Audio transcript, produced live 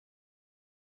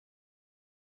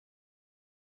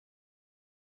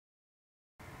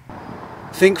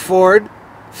Think Ford,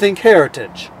 think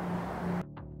heritage.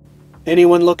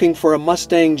 Anyone looking for a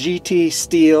Mustang GT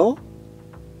Steel?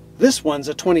 This one's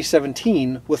a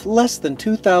 2017 with less than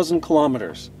 2,000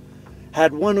 kilometers.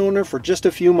 Had one owner for just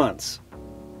a few months.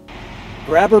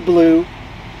 Grabber blue,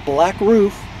 black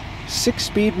roof,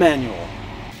 6-speed manual,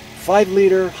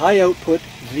 5-liter high-output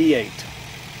V8.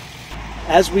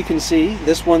 As we can see,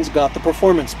 this one's got the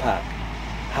performance pack.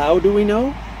 How do we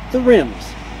know? The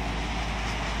rims.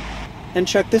 And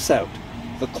check this out,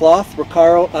 the cloth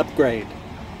Recaro upgrade.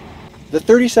 The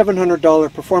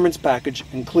 $3,700 performance package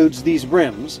includes these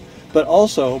rims, but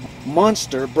also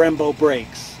monster Brembo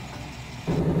brakes,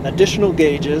 additional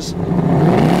gauges,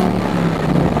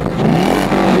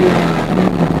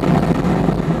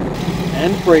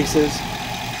 and braces,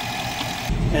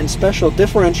 and special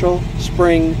differential,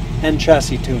 spring, and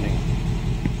chassis tuning.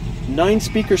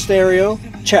 9-speaker stereo,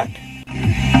 check.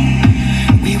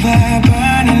 We were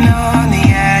burning on the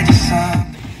edge of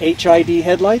sun. HID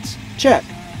headlights, check.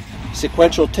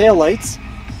 Sequential taillights,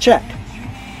 check.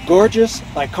 Gorgeous,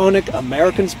 iconic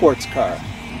American sports car.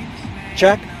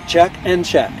 Check, check, and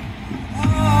check.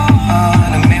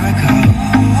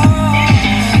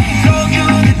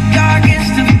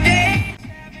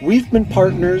 We've been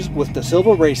partners with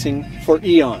DeSilva Racing for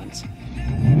eons.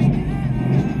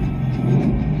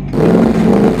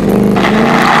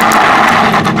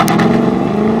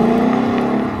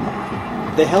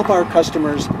 They help our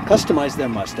customers customize their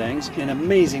Mustangs in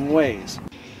amazing ways.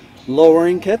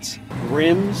 Lowering kits,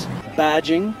 rims,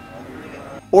 badging,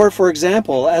 or for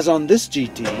example, as on this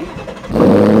GT,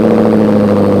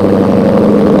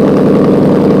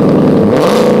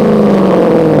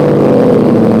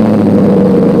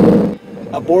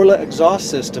 a Borla exhaust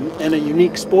system and a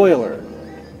unique spoiler.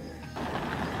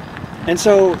 And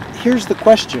so here's the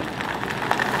question.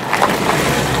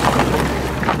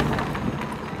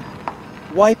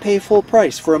 Why pay full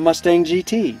price for a Mustang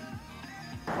GT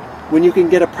when you can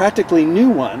get a practically new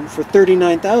one for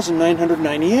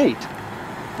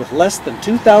 $39,998 with less than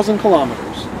 2,000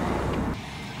 kilometers?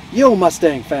 Yo,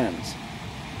 Mustang fans,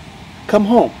 come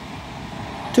home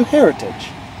to heritage.